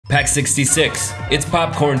Pack 66, it's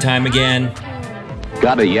popcorn time again.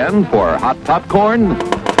 Got a yen for hot popcorn?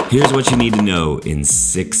 Here's what you need to know in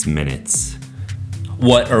 6 minutes.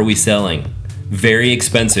 What are we selling? Very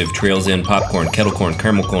expensive Trails End popcorn, kettle corn,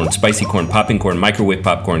 caramel corn, spicy corn, popping corn, microwave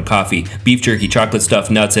popcorn, coffee, beef jerky, chocolate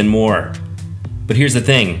stuff, nuts, and more. But here's the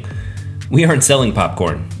thing, we aren't selling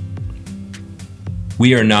popcorn.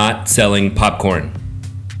 We are not selling popcorn.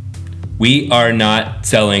 We are not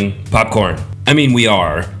selling popcorn. I mean, we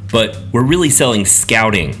are, but we're really selling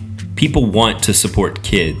scouting. People want to support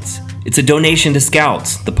kids. It's a donation to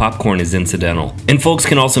Scouts. The popcorn is incidental. And folks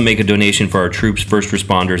can also make a donation for our troops, first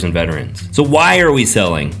responders, and veterans. So why are we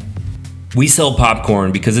selling? We sell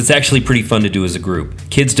popcorn because it's actually pretty fun to do as a group.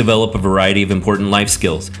 Kids develop a variety of important life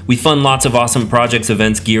skills. We fund lots of awesome projects,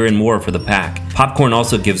 events, gear, and more for the pack. Popcorn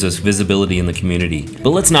also gives us visibility in the community.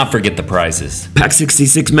 But let's not forget the prizes. Pack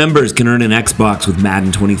 66 members can earn an Xbox with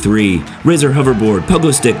Madden 23, Razor hoverboard,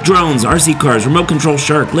 pogo stick, drones, RC cars, remote control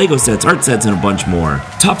shark, Lego sets, art sets, and a bunch more.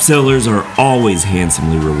 Top sellers are always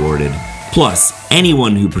handsomely rewarded. Plus,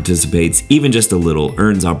 anyone who participates, even just a little,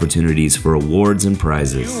 earns opportunities for awards and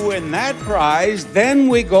prizes. You win that prize, then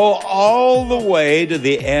we go all the way to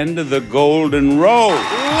the end of the Golden Road.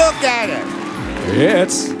 Look at it!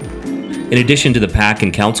 In addition to the pack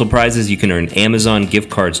and council prizes, you can earn Amazon gift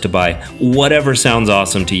cards to buy whatever sounds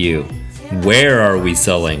awesome to you. Where are we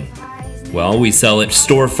selling? Well, we sell at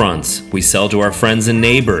storefronts, we sell to our friends and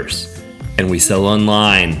neighbors, and we sell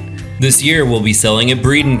online. This year we'll be selling at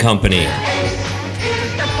Breeden Company.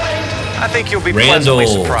 I think you'll be pleasantly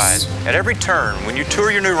surprised at every turn when you tour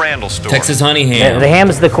your new Randall store. Texas Honey Ham. The ham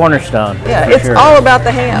is the cornerstone. Yeah, it's all about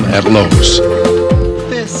the ham. At Lowe's.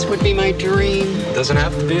 This would be my dream. Doesn't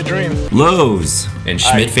have to be a dream. Lowe's. And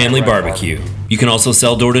Schmidt Family Barbecue. You can also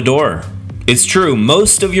sell door to door. It's true,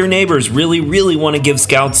 most of your neighbors really want to give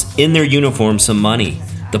Scouts in their uniform some money.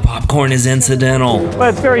 The popcorn is incidental.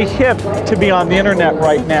 But it's very hip to be on the internet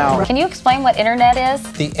right now. Can you explain what internet is?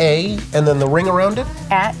 The A and then the ring around it?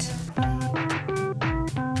 At.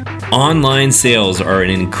 Online sales are an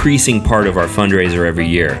increasing part of our fundraiser every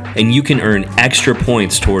year, and you can earn extra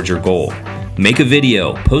points towards your goal. Make a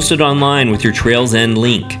video, post it online with your Trails End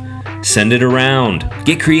link. Send it around.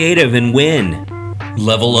 Get creative and win.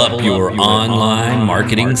 Level up your online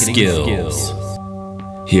marketing skills.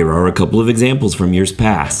 Here are a couple of examples from years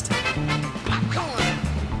past.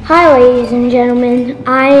 Hi ladies and gentlemen,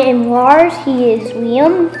 I am Lars, he is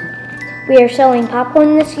Liam. We are selling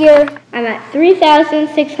popcorn this year. I'm at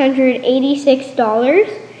 $3,686.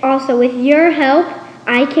 Also with your help,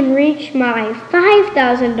 I can reach my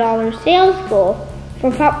 $5,000 sales goal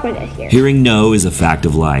for popcorn this year. Hearing no is a fact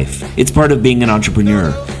of life. It's part of being an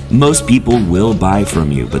entrepreneur. Most people will buy from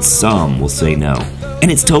you, but some will say no. And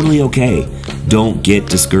it's totally okay. Don't get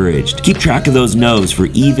discouraged. Keep track of those no's for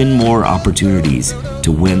even more opportunities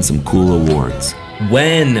to win some cool awards.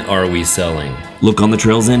 When are we selling? Look on the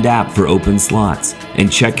Trails End app for open slots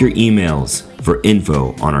and check your emails for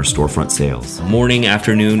info on our storefront sales. Morning,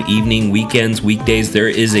 afternoon, evening, weekends, weekdays, there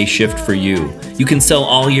is a shift for you. You can sell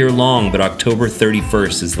all year long, but October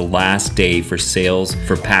 31st is the last day for sales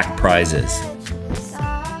for pack prizes.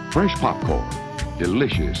 Fresh popcorn,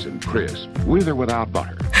 delicious and crisp, with or without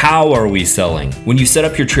butter. How are we selling? When you set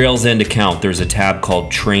up your Trails End account, there's a tab called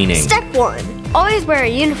Training. Step 1. Always wear a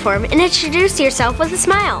uniform and introduce yourself with a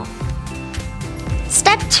smile.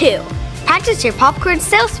 Step 2. Practice your popcorn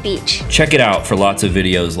sales speech. Check it out for lots of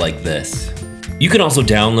videos like this. You can also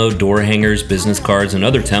download door hangers, business cards, and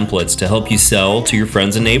other templates to help you sell to your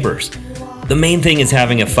friends and neighbors. The main thing is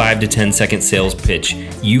having a 5 to 10 second sales pitch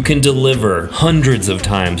you can deliver hundreds of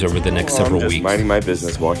times over the next several weeks. I'm just minding my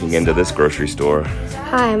business walking into this grocery store.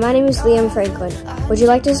 Hi, my name is Liam Franklin. Would you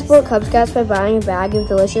like to support Cub Scouts by buying a bag of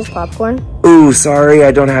delicious popcorn? Ooh, sorry,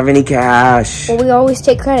 I don't have any cash. Well, we always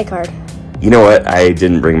take credit card. You know what? I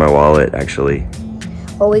didn't bring my wallet, actually.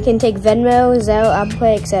 Well, we can take Venmo, Zelle, Apple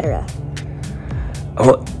Pay, etc.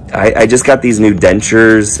 Oh, I just got these new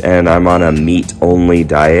dentures, and I'm on a meat-only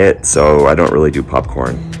diet, so I don't really do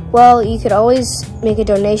popcorn. Well, you could always make a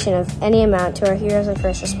donation of any amount to our heroes and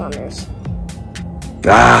first responders.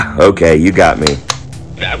 Ah, okay, you got me.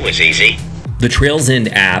 That was easy. The Trails End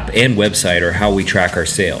app and website are how we track our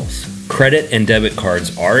sales. Credit and debit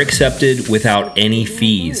cards are accepted without any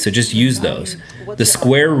fees, so just use those. The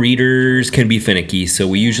Square readers can be finicky, so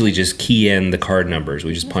we usually just key in the card numbers.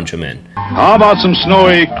 We just punch them in. How about some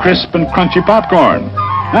snowy, crisp, and crunchy popcorn?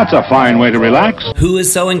 That's a fine way to relax. Who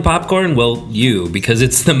is selling popcorn? Well, you, because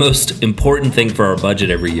it's the most important thing for our budget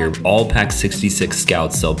every year. All Pack 66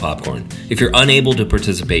 Scouts sell popcorn. If you're unable to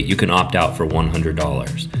participate, you can opt out for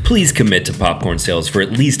 $100. Please commit to popcorn sales for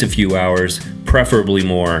at least a few hours. preferably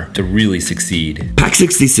more, to really succeed. Pack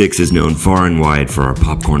 66 is known far and wide for our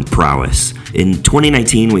popcorn prowess. In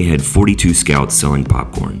 2019, we had 42 scouts selling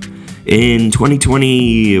popcorn. In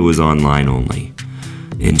 2020, it was online only.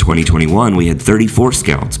 In 2021, we had 34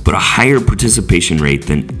 scouts, but a higher participation rate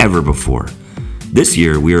than ever before. This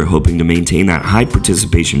year, we are hoping to maintain that high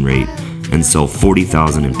participation rate and sell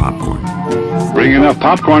 40,000 in popcorn. Bring enough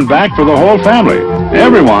popcorn back for the whole family.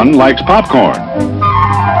 Everyone likes popcorn.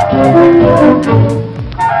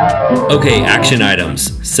 Okay, action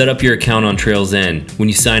items. Set up your account on Trails End. When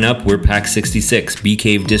you sign up, we're Pack 66, Bee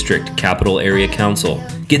Cave District, Capital Area Council.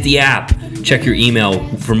 Get the app. Check your email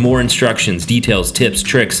for more instructions, details, tips,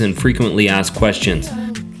 tricks, and frequently asked questions.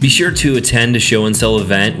 Be sure to attend a show and sell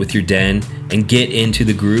event with your den and get into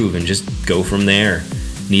the groove and just go from there.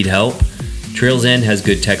 Need help? Trails End has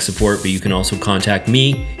good tech support, but you can also contact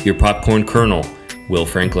me, your popcorn colonel, Will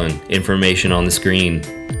Franklin. Information on the screen.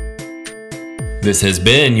 This has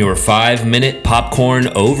been your 5-minute popcorn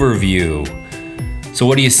overview. So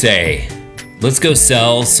what do you say? Let's go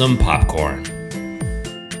sell some popcorn.